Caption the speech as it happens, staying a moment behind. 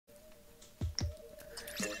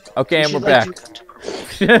Okay, and we're like,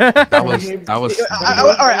 back. That was.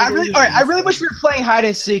 Alright, I really wish we were playing hide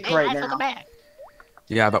and seek right now.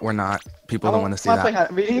 Yeah, but we're not. People don't want to see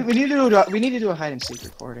that. We need to do a hide and seek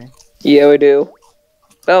recording. Yeah, we do.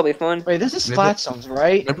 That'll be fun. Wait, this is Splat Zones,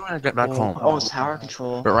 right? Maybe when I get back home. Oh, it's tower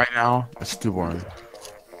control. But right now, it's too boring.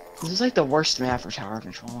 This is like the worst map for tower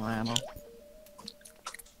control ammo.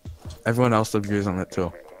 Everyone else agrees on it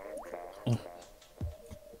too.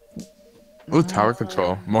 Ooh, tower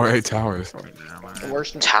control. More 8 towers. The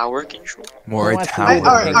worst Tower control? More 8 towers.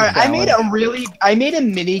 Alright, I made a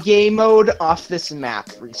mini game mode off this map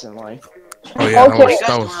recently. Oh yeah, Okay. that was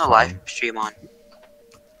doing a fun. live stream on?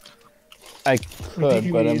 I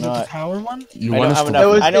could, but I'm not. Tower one? You I want don't us have to?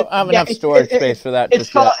 enough. I don't have enough storage space for that. It's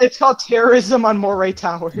called terrorism on Moray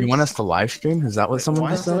Towers. You want us to live stream? Is that what someone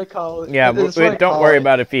That's said? what I call it. Yeah, That's what I don't call worry it.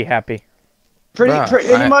 about it. Be happy. Pretty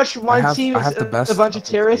Bruh, much one have- team I is have the best a bunch of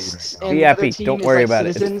stuff terrorists, and Be the other happy. team Don't is, worry like, about it.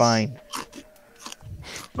 It's citizens. fine.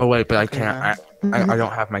 Oh wait, but I can't. I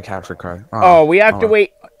don't have my capture card. Oh, we have to oh.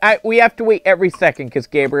 wait. We have to wait every second because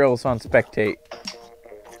Gabriel's on spectate.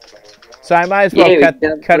 So I might as well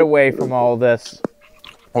cut away from all this.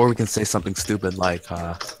 Or we can say something stupid like,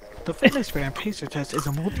 The fitness gram pacer test is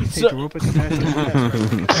a multi-stage robot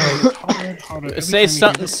test. Say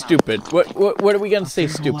something stupid. What are we gonna say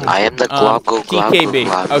stupid? I am the Globgo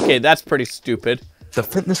TKB. Okay, that's pretty stupid. the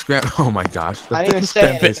fitness gram. Oh my gosh, the I didn't fitness say gram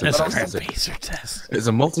anything. pacer Fitness test gram pacer test. is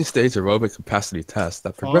a multi-stage aerobic capacity test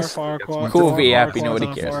that progresses. Far quad. Cool, far Vhappy, quads nobody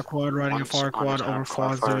on a cares. Far quad, riding a far quad over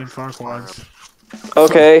quads, doing far quads.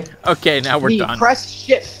 Okay. Okay, now we're done. Press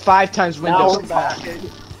shit 5 times Windows.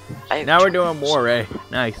 Now we're doing more, eh?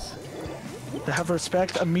 Nice. To have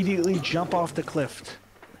respect, immediately jump off the cliff.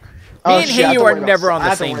 Me and Hayu are never on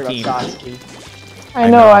the same team. I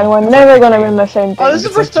know, and we're never gonna be in the same team. Oh, this is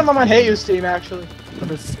the first time I'm on Hayu's team, actually.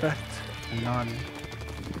 Respect, none.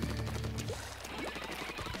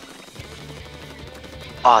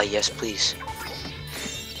 Ah, yes, please.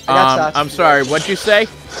 I'm sorry. What'd you say?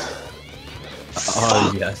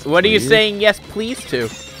 Oh yes. What are you please? saying? Yes, please to.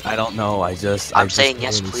 I don't know. I'm saying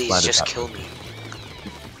yes, please. Just kill me.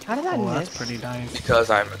 How did that Oh, miss? that's pretty nice. Because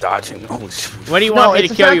I'm dodging. Oh shoot. What do you No, want me it's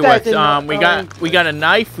to the kill fact you that I with? didn't, We got a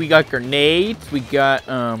knife. We got grenades. We got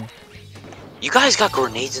You guys got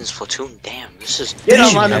grenades in Splatoon. Damn, this is.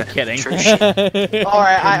 I'm kidding.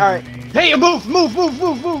 Alright. Hey, move!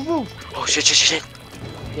 Oh shit.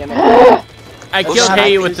 Yeah, man. I Oh, killed snap.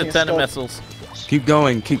 Hayu with the Using a 10 scope. missiles. Keep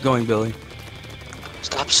going, Billy.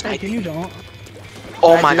 Stop Hey, sniping. you don't.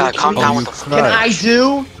 Oh my god, calm Oh, down you with the.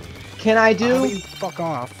 crud. Can I How do? about you fuck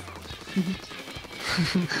off.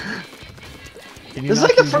 This is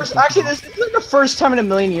like the first. Actually, this is like the first time in a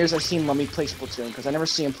million years I've seen Lemmy play Splatoon because I never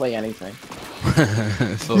see him play anything.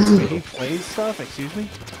 So Wait, he plays stuff? Excuse me?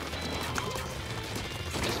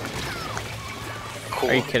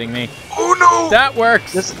 Are you kidding me? Oh no! That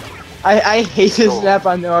works. I hate this map.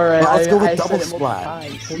 I know, alright. Let's go with I double said it multiple splat.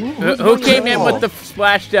 times. Who came in with the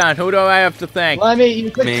splashdown? Who do I have to thank? Lemmy, you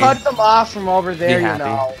could Me. cut them off from over be there, you happy.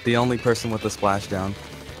 know. The only person with the splashdown.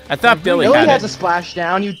 I thought Billy Billy had has a it.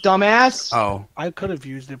 splashdown, you dumbass. Oh. I could have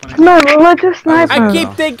used it, but Come on, we'll let you sniper. I keep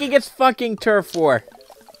thinking it's fucking turf war.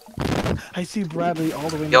 I see Bradley all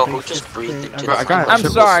the way in Yo, the who base just with breathed the- into Bro, I got I'm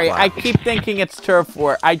triple sorry. splat. I keep thinking it's turf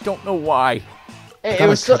war. I don't know why. Hey, got it a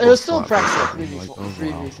was still triple a splat. practice Like,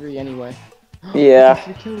 3v3 anyway. Yeah.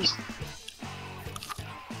 3 kills.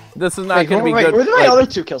 This is not Wait, gonna be wait, good. where are my Like, other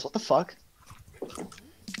 2 kills? What the fuck?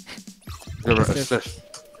 Assist.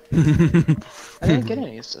 I didn't get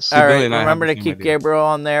any assists. all right, Billy and I have remember the to same keep idea. Gabriel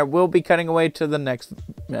on there. We'll be cutting away to the next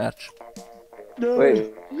match.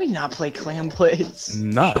 Wait. Can we not play Clam Blitz?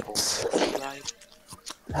 Nuts.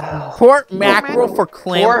 Port mackerel for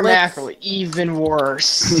clam Poor blitz? mackerel, even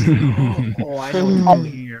worse. Oh, I know you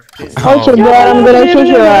here. Okay, Brad, I'm gonna kick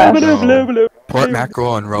your ass. Port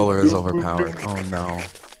mackerel and roller is overpowered. Oh no.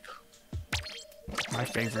 My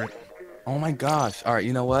favorite. Oh my gosh. Alright,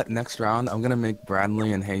 you know what? Next round, I'm gonna make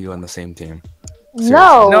Bradley and Hayu on the same team.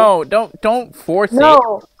 No. No, don't force it.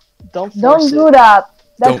 No. Don't force Don't it. do that.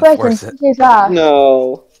 That's Don't why I can force it. kick his ass.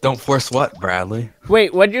 No. Don't force what, Bradley?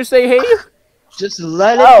 Wait, what'd you say, Hayu? Just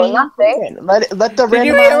let it Oh, be. nothing. Let the Did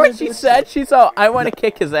you hear what she said? She's all, I want to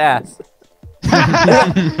kick his ass.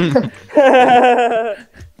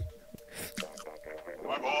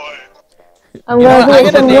 I'm You know, gonna I'm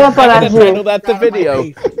do gonna some name- I'm gonna Leopard title that the video.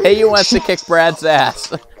 Hayu wants to kick Brad's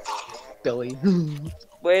ass. Billy.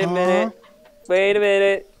 Wait a minute. Wait a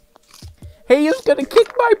minute. Hayu's gonna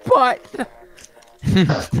kick my butt.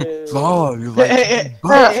 Oh, you like? Hey,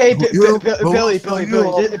 Billy,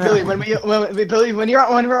 when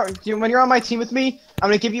you're on my team with me, I'm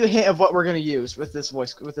gonna give you a hint of what we're gonna use with this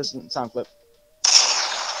sound clip.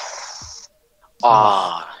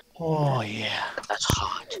 Ah, Oh yeah. that's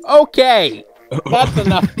hot. Okay, that's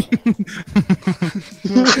enough.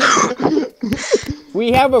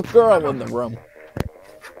 We have a girl in the room.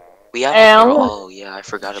 We have And- a girl. Oh yeah, I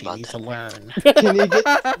forgot about that. learn. Can you get?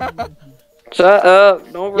 Shut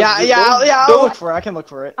up! Don't. I'll look for it. I can look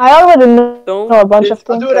for it. I already know Don't. a bunch of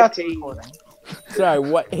I'll things. do it after recording. Sorry,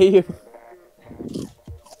 what? Hey,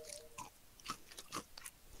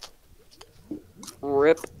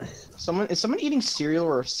 Rip. Is someone eating cereal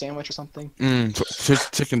or a sandwich or something?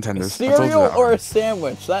 Chicken tenders. I told you cereal that or a already.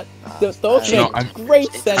 sandwich? Those No, make I'm-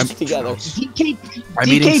 great sense together. I'm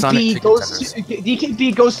eating Sonic chicken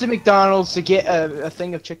DKB goes to McDonald's to get a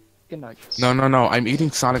thing of chicken nuggets. No, I'm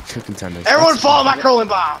eating Sonic chicken tenders. Everyone follow my curling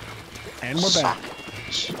bomb! And we're back.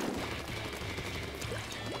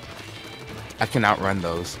 I can outrun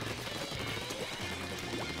those.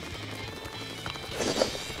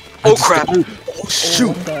 Oh crap! Oh shoot!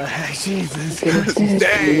 What the heck? Jesus.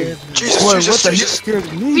 Dang! Jesus, Boy, Jesus, what the heck Jesus.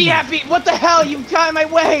 scared me? Vhappy, what the hell? You got in my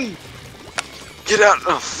way! Get out!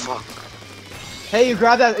 Oh fuck! Hey, you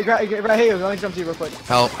grab that. Hey, let me jump to you real quick.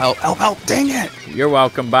 Help! Dang it! You're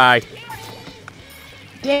welcome. Bye.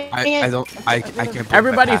 Dang I it. don't. I can't. believe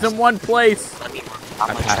Everybody's I in one place. Let me.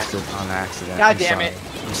 I passed it on accident. God I'm damn sorry. it.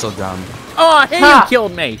 I'm so dumb. Oh, hey, you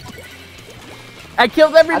killed me. I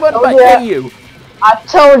killed everyone I but told ya. hey, you. I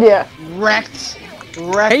told you. Wrecked.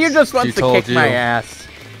 Hey, you just wants to told kick my you. ass.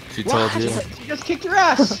 She told you. She just kicked your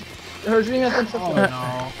ass. Her dream has been fulfilled. Oh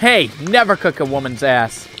no. Hey, never cook a woman's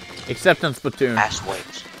ass. Except in Splatoon. Ass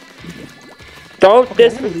wipes. Don't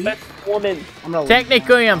disrespect the woman. I'm gonna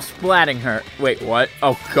Technically, I'm splatting her. Wait, what?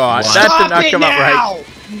 Oh, God. What? That did Stop not it come out now! right.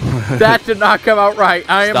 That did not come out right.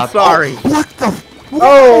 I am Stop. sorry. What the?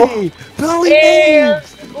 Oh. Billy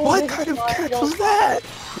Dave! What kind of catch was that?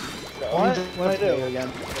 What? What did I do again?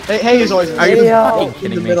 Hey, he's always. Are you Yeah. fucking In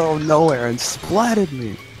kidding the me? middle of nowhere and splatted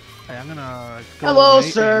me. Hey, I'm gonna. Go Hello, away,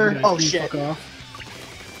 sir. and you're gonna Oh, shit. fuck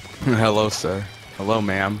off. Hello, sir. Hello,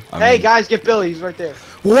 ma'am. Hey, guys, get Billy. He's right there.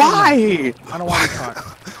 Why? I don't want to be caught.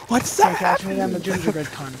 What's Can't that? catch me, I'm the gingerbread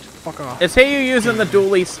cunt. Fuck off. Is Hayu using the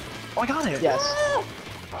dualies? Oh, I got it. Yes.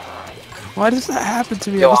 Why does that happen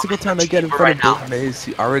to me Yo, every I'm single in time the I get in chamber front of right Big Maze?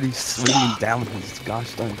 He already swinging down his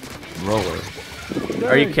gosh darn roller.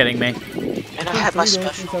 Are you kidding me? And I had my 3 days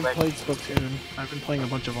special since I've ready. played Splatoon. I've been playing a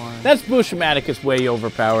bunch of online. That Booshmatic is way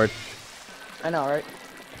overpowered. I know, right?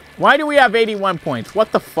 Why do we have 81 points?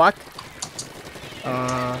 What the fuck?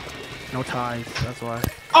 No ties, that's why.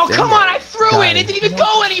 Oh, Damn come it. on! I threw it! Guys. It didn't even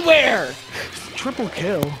go anywhere! Triple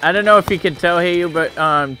kill. I don't know if you can tell, Hayu, but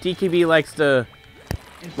DKB likes to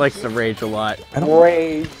rage a lot.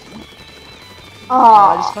 Rage. I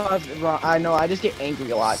Aw. just caused it wrong. I know, I just get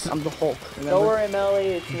angry a lot. I'm the Hulk. Don't Remember? worry, Melly.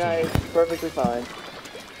 It's nice. It's perfectly fine.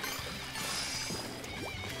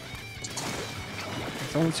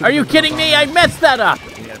 Someone's Are you super kidding me? I messed that up.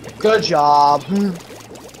 Good job.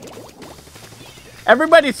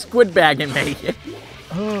 Everybody's squid bagging me.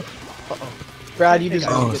 Brad, you just.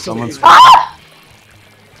 Oh, someone's. Well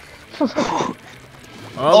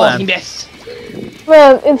Oh, he then. missed.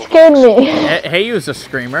 Man, it scared me. Hayu's a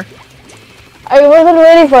screamer. I wasn't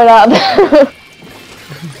ready for that.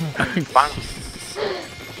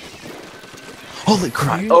 Holy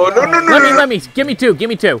crap! Oh no no no! Let me, give me two, give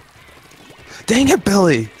me two. Dang it,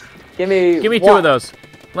 Billy! Give me. Give me two of those.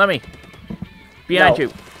 Let me. Behind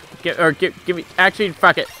you. Give me, actually,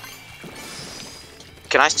 fuck it.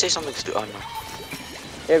 Can I say something stupid? Oh no.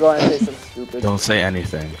 Here, go ahead and say something stupid. Don't say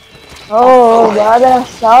anything. Oh, God, I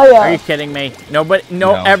saw Are ya. you kidding me? Nobody,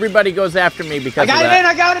 no, No. everybody goes after me because I of got it that. in,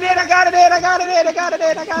 I got it in, I got it in, I got it in, I got it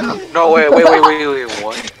in, I got it in. No wait,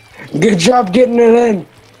 what? Good job getting it in.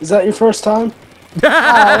 Is that your first time?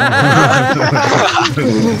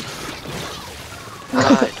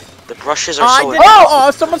 God, the brushes Oh, are I so. didn't,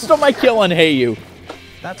 oh, someone stole my kill on Hayu.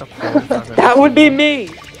 That's a pro. That would be me.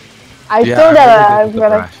 I Yeah, saw that. I'm I'm really good with the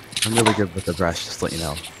gonna brush. I'm really good with the brush, just to let you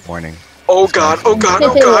know. Warning. Oh god, oh god,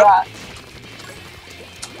 oh hit god. that.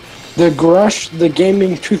 The brush, the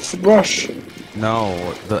gaming toothbrush.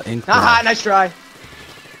 No, the ink. Haha, nice try.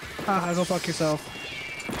 Haha, go fuck yourself.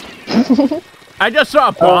 I just saw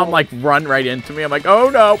a bomb like run right into me. I'm like, oh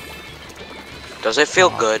no. Does it feel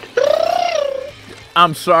good?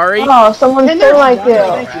 I'm sorry. Oh, someone stole my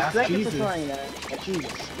kill. Thank you for Jesus. trying that.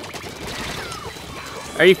 Jesus.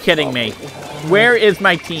 Are you kidding me? Where is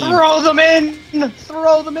my team? Throw them in!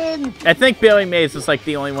 Throw them in! I think Billy Mays is like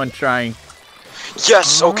the only one trying.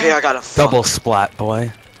 Yes, okay, I got a Double splat,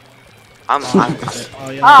 boy. I'm Oh,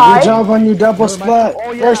 yeah. Hi. Good job on your double splat.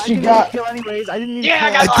 Oh, yeah, First I you didn't got. kill anyways. I didn't even Yeah,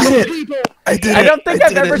 I kill. got I did it. I did it. I don't think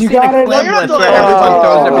I've ever You seen a got it. Well, you're not clambless the where only everybody one.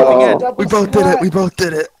 throws everything in. Double We both did it. splat. We both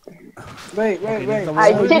did it. Wait.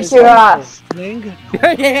 I kicked your ass. Ling?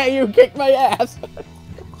 Yeah, you kicked my ass.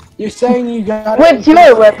 You're saying you got it. With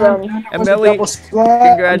your weapon. It was a Emily, double splat. I'm so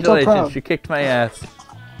Congratulations, proud. you kicked my ass.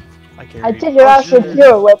 I I carried. kicked your ass with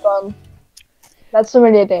your weapon. That's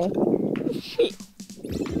humiliating.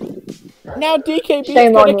 Now DKB is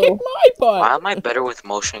Shame gonna on kick you. my Why butt. am I better with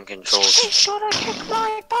motion controls?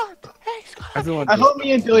 Everyone I hope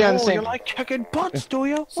me and Billy on the Oh, same. you like kicking butts, do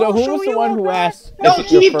you? So I'll who show was the you one all who right. asked? No, is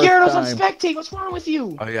it your keep first Gyarados on time? spectate. What's wrong with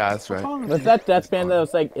you? Oh yeah, that's right. Was that band that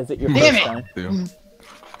was like, is it your Damn first it. time? Dude.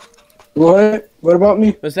 What? What about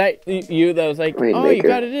me? Was that you that was like, oh, you Rainmaker.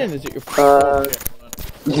 got it in? Is it your first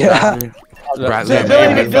Yeah. Bradley,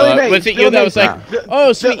 Billy, Was it you that was like,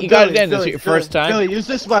 oh, sweet, you got it in? Is it your first time? Billy, use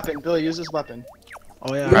this weapon. Billy, use this weapon.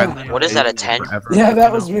 Oh, yeah. Bradley, What is that, a 10? Yeah,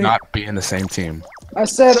 that was me. Not be in the same team. I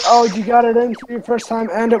said, oh, you got it in for your first time,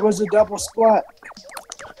 and it was a double splat.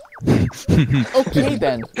 Okay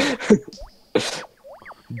then.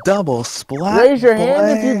 Double splat. Raise your hand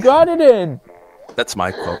if you got it in. That's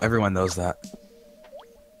my quote. Everyone knows that.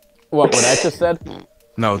 What I just said?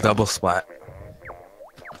 No, double splat.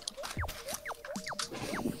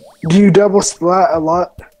 Do you double splat a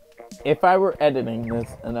lot? If I were editing this,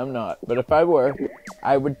 and I'm not, but if I were,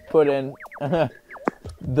 I would put in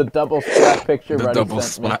the double splat picture The Ruddy double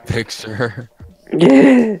sent me. splat picture.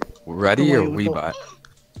 Yeah. Ready or Weebot?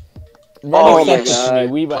 Ruddy Oh, sent it to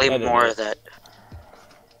me. Weebot Play edited more it. of that.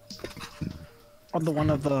 On the one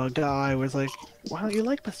of the guy was like, why don't you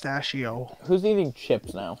like pistachio? Who's eating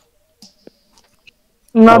chips now?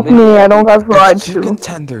 Not me, I don't have rights Chicken to.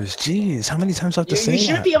 tenders. Jeez, how many times do I have to You say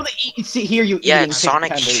shouldn't that? be able to hear you Yeah, eating it's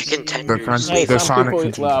Sonic chicken chicken They're tenders. French. Hey, They're some Sonic people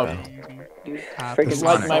eat loud. Freaking It's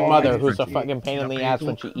like my Sonic. mother, who's a fucking pain in the ass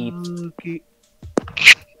when she eats.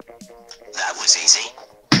 That was easy.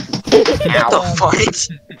 What the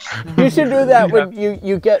fuck? You should do that when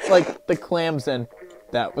you get like the clams in.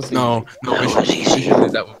 That was No, That we was should easy. do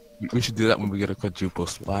that. We should do that when we get a quadruple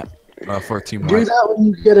splat for a team. Do that when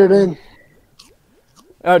you get it in.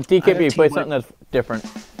 Oh, DKB, play teamwork. something that's different.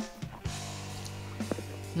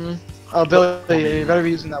 Oh, Billy, you better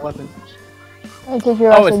be using that weapon. I kicked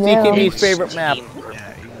your Oh, ass it's again. DKB's favorite map.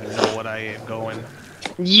 Yeah, you know what I am going.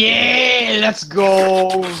 Yeah, let's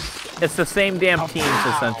go. It's the same damn teams,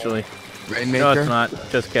 essentially. Rainmaker. No, it's not.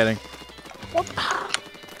 Just kidding.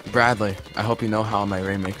 Bradley, I hope you know how my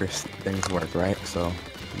Rainmaker things work, right? So,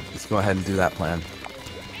 let's go ahead and do that plan.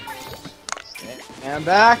 And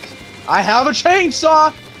back. I have a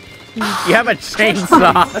chainsaw. You have a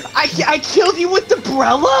chainsaw. I killed you with the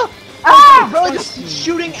umbrella. Ah! Umbrella just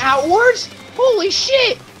shooting outwards. Holy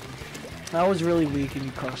shit. That was really weak and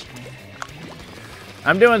you crushed me.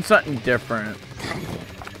 I'm doing something different.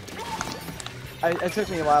 It took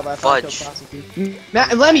me a while, but I Fudge.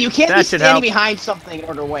 Matt, Lemmy, you can't That be should standing help. behind something in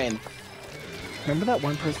order to win. Remember that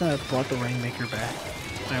one person that brought the Rainmaker back?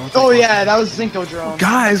 I was Oh like, yeah, that was Zinko Drone.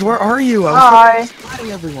 Guys, where are you? I Hi. was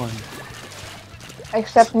splatting everyone.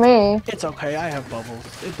 Except me. It's okay, I have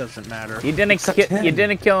bubbles. It doesn't matter. You didn't Except ki- him. you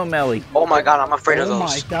didn't kill him, Ellie. Oh my god, I'm afraid of Oh my,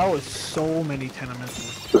 those. that was so many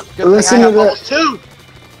tenements. Good thing Listen I to have that. bubbles too.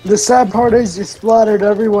 The sad part is you splattered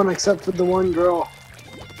everyone except for the one girl.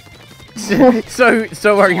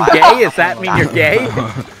 So are you gay? Does that mean you're gay?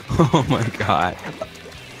 Oh my god.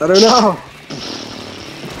 I don't know.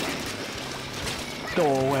 Go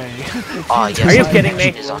away. Oh yes. Are you kidding me?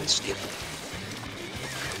 Is on Steam.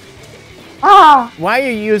 Ah! Why are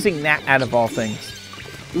you using that out of all things?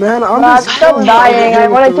 Man, I'm God, just stop dying. I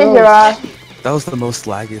want to kick your ass. That was the most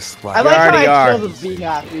laggiest splat. I like how already I are. killed the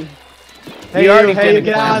Vhappy. You Hey, already hey, did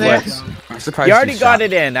get it, out of there. Clambless. I'm surprised You already shot. got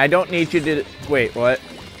it in. I don't need you to. Wait, what?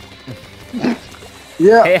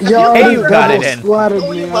 Yeah, Hey, y'all hey, you got double it in. splattered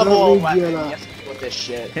Oh, me. you I level don't one need you weapon. to. Yes, with this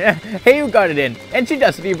shit. Hey, you got it in. And she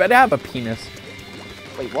doesn't. You better have a penis.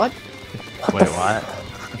 Wait, what? Wait, what?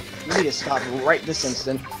 You need to stop right this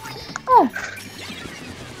instant.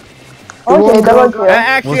 Okay, double kill.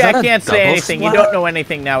 Actually, Was that I a can't say double anything. You splat? don't know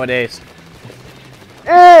anything nowadays.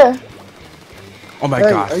 Oh my Hey,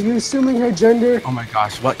 gosh. are you assuming her gender? Oh my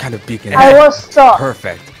gosh, what kind of beacon? I was stuck.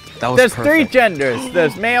 Perfect. That was There's perfect. three genders.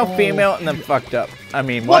 There's male, female, and then fucked up. I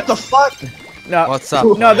mean, What what? the fuck? No, What's up?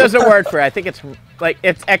 no. There's a word for it. I think it's like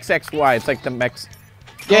it's XXY. It's like the mix.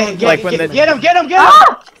 Get Like when him, the- get him, get him, get him!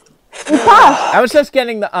 Ah! You passed. I was just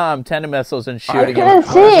getting the tendon missiles and I shooting couldn't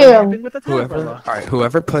them. see him. With the Whoever, umbrella. all right,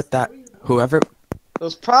 whoever put that, whoever, It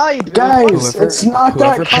was probably Guys, Whoever- it's not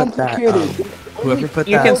whoever that put that, complicated. Whoever put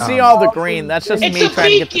You that, can see all the green. That's just It's me a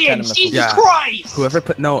trying to get the beacon! 10 missiles. Jesus Yeah. Christ! Whoever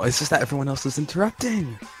put it's just that everyone else is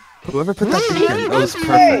interrupting. Whoever put that beacon, that was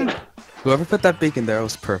perfect. Whoever put that beacon there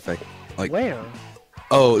was perfect. Like, Where?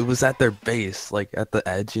 oh, it was at their base, like at the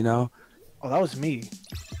edge, you know. Oh, that was me.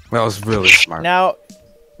 That was really smart. Now,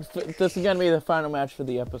 this is gonna be the final match for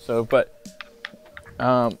the episode, but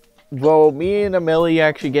will me and Amelie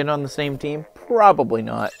actually get on the same team? Probably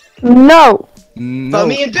not. No. No. But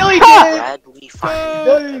me and Billy did! Bradley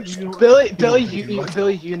fine. Billy,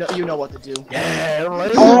 you know what to do. Yeah,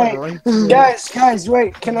 Alright, guys,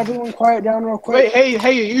 wait. Can everyone quiet down real quick? Wait,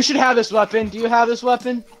 hey, you should have this weapon. Do you have this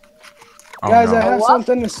weapon? Oh, Guys, no. I have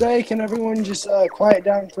something to say. Can everyone just quiet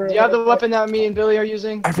down for a Do you have the minute? weapon that me and Billy are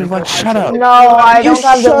using? Everyone, shut up. No, I don't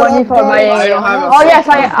have the shut money up, for guys. buying I it. don't have it. Oh yes,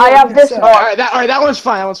 I have this. Alright, that one's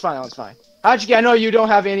fine. That one's fine. Actually, I know you don't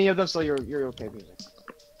have any of them, so you're okay.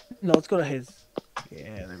 No, let's go to his.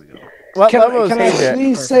 Yeah, there we go. What level Can is he? I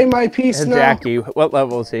please say my piece now? Jackie, what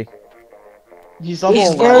level is he? He's It's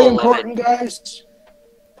level very 11. important, guys.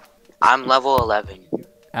 I'm level 11.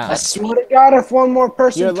 I swear to God, if one more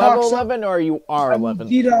person You're talks, level 11 or you are 11?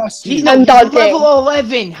 DDoS you. He's I'm dodging. level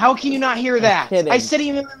 11. How can you not hear that? kidding. I said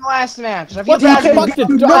him in the last match. Have What you the guys fuck did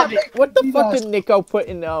do not what the fuck DDoS. did Nico put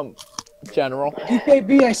in general?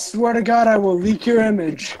 DKB, I swear to God, I will leak your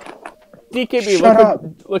image. DKB,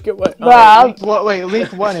 Shut look at what Well,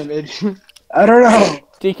 link one image. I don't know.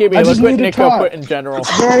 DKB, I look just what need to Nico talk. put in general.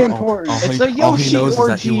 It's very important. It's a all he Yoshi knows is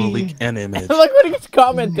that he will orgy. leak an image. Look what he's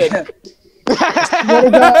commented. Swear to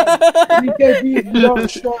God, DKB, if you don't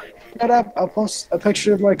shut up, I'll post a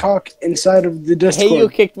picture of my cock inside of the Discord. Hey, you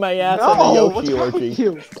kicked my ass on the No, what's Yoshi wrong with orgy.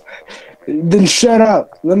 you? Then shut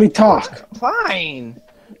up. Let me talk. Fine.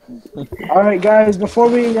 Alright, guys, before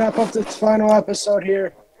we wrap up this final episode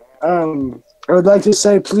here, I would like to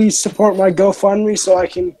say please support my GoFundMe so I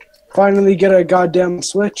can finally get a goddamn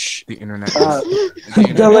Switch. The internet.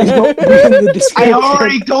 The link will be in the I description.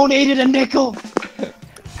 already donated a nickel.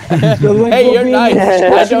 The link Hey, will you're be in nice. the I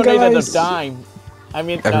description, donated guys. a dime. I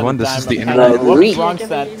mean, Everyone, not a this is dime, the a internet. penny. Whoops, Read. wrong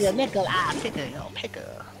sense.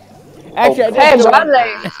 Actually, I hey, didn't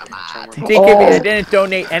Bradley. DKB, I didn't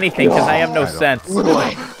donate anything because I have no sense.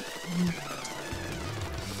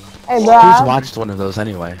 Hey, Who's Brad. watched one of those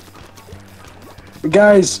anyway?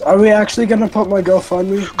 Guys, are we actually gonna put my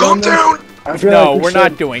GoFundMe? Go on there? down! I feel No, like we we're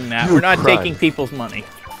not should. doing that. You We're not cried. taking people's money.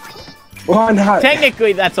 Why not?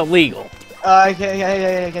 Technically, that's illegal. Okay,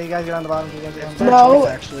 you guys get on the bottom. You guys get on the bottom. No.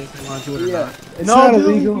 Actually, if you want to do it or Yeah, not. it's No, not Billy,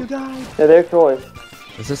 illegal. you guys. Yeah, their choice.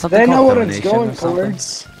 Is there something They know called what it's donation going or something?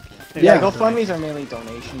 towards. Yeah, Yeah. GoFundMes are mainly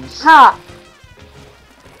donations. Ha.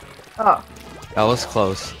 Oh. That was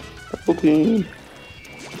close.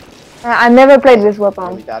 I never played this Really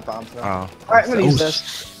weapon. bad bombs though. Oh. Alright, I'm gonna use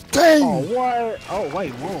this. Oh, what? Oh,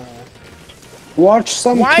 wait, whoa. Watch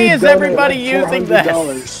some Why kid is donate everybody like using this?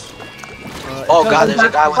 $400. Oh god, there's a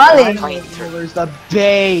guy with Funny. a flamethrower. There's the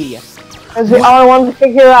Bay. Because we all want to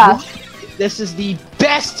kick your ass. This is the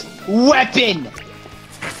best weapon.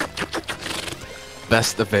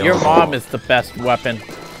 Best available. Your mom is the best weapon.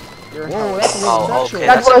 Whoa, that's a Oh, little okay,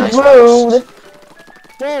 That that's a was nice one. rude.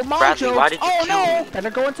 Whoa, mom Bradley, jokes. why did you Oh, kill no. me? Better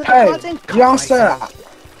go into the Hey, closet. y'all shut up.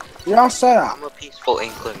 Y'all shut up. I'm a peaceful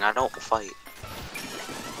inkling, I don't fight.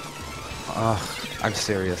 I'm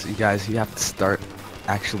serious. You guys, you have to start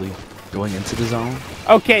actually going into the zone.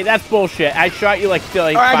 Okay, that's bullshit. I shot you like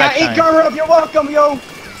Alright, I five got 8 times. gun up. You're welcome, yo.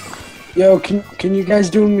 Yo, can you guys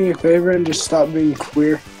do me a favor and just stop being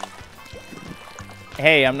queer?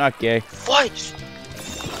 Hey, I'm not gay. Fight!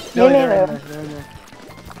 Me neither.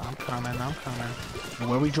 I'm coming. And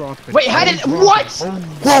where we draw Wait, how did what?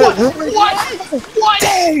 What?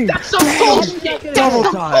 That's some bullshit.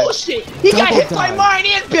 That's some bullshit. He got hit by mine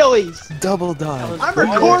and Billy's. Double dodge. I'm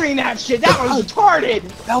recording that shit. That was retarded.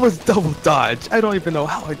 That was double dodge. I don't even know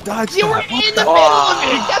how I dodged You were that. in the middle of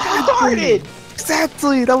it. That's retarded.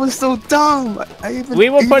 Exactly. That was so dumb. We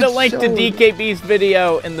will put a link to showed. DKB's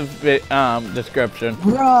video in the description.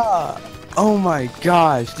 Bruh. Oh my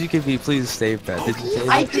gosh. DKB, please save that. Did you save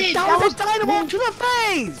I it? did. That was dynamo to the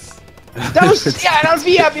face! That was yeah. That was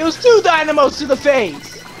Vhappy. It was 2 dynamos to the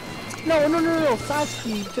face. No.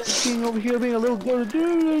 Sasuke just being over here being a little good.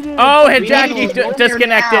 Oh, We Jackie need to go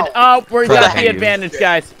disconnected. here Oh, we For got the the Hayu. advantage,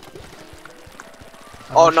 guys.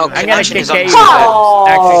 Oh no, I'm gonna connection kick is on Hayu. the side.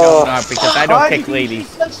 Actually, no, not because I don't Why kick did you ladies.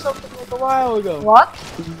 say something like a while ago? What?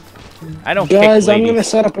 I don't Guys, kick I'm gonna ladies.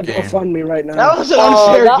 set up a Game. GoFundMe right now. That was an Oh,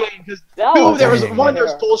 unfair that- game because That 2 was there was unfair. 1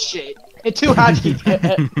 there's bullshit and 2 how'd you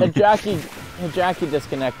Jackie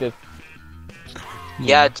disconnected.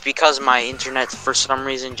 Yeah, it's because my internet for some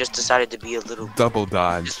reason just decided to be a little Double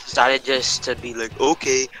dodge. decided just to be like,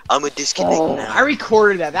 okay, I'm a disconnect now. I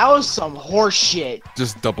recorded that. That was some horse shit.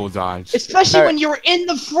 Just double dodge. Especially when you were in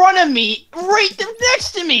the front of me, right there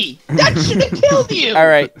next to me. That should have killed you. All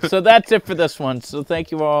right, so that's it for this one. So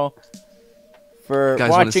thank you all for Guys,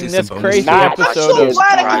 wanna watching see this some crazy bonus? episode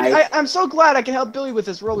I'm so glad I can help Billy with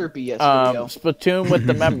this roller BS video. Splatoon with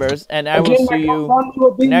the members, and I will Again, see my you GoFundMe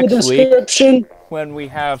will be in the next week description. when we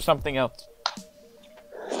have something else.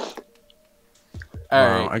 Wow,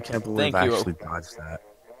 Alright, I can't believe thank I you. actually dodged that.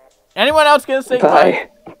 Anyone else gonna say bye?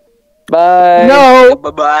 Bye. No.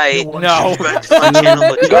 Bye-bye. No. Subscribe to my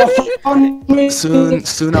channel, GoFundMe.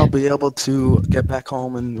 Soon I'll be able to get back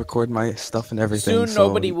home and record my stuff and everything. Soon so...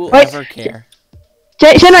 nobody will Wait. ever care.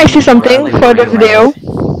 Can I say something for the video?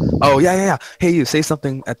 Oh yeah. Hey, you say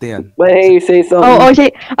something at the end. But hey, say something. Oh,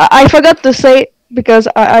 okay. I forgot to say because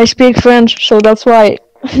I speak French, so that's why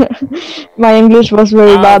my English was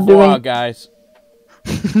very Au bad revoir, doing. guys.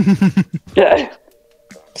 Yeah.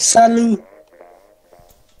 Salut.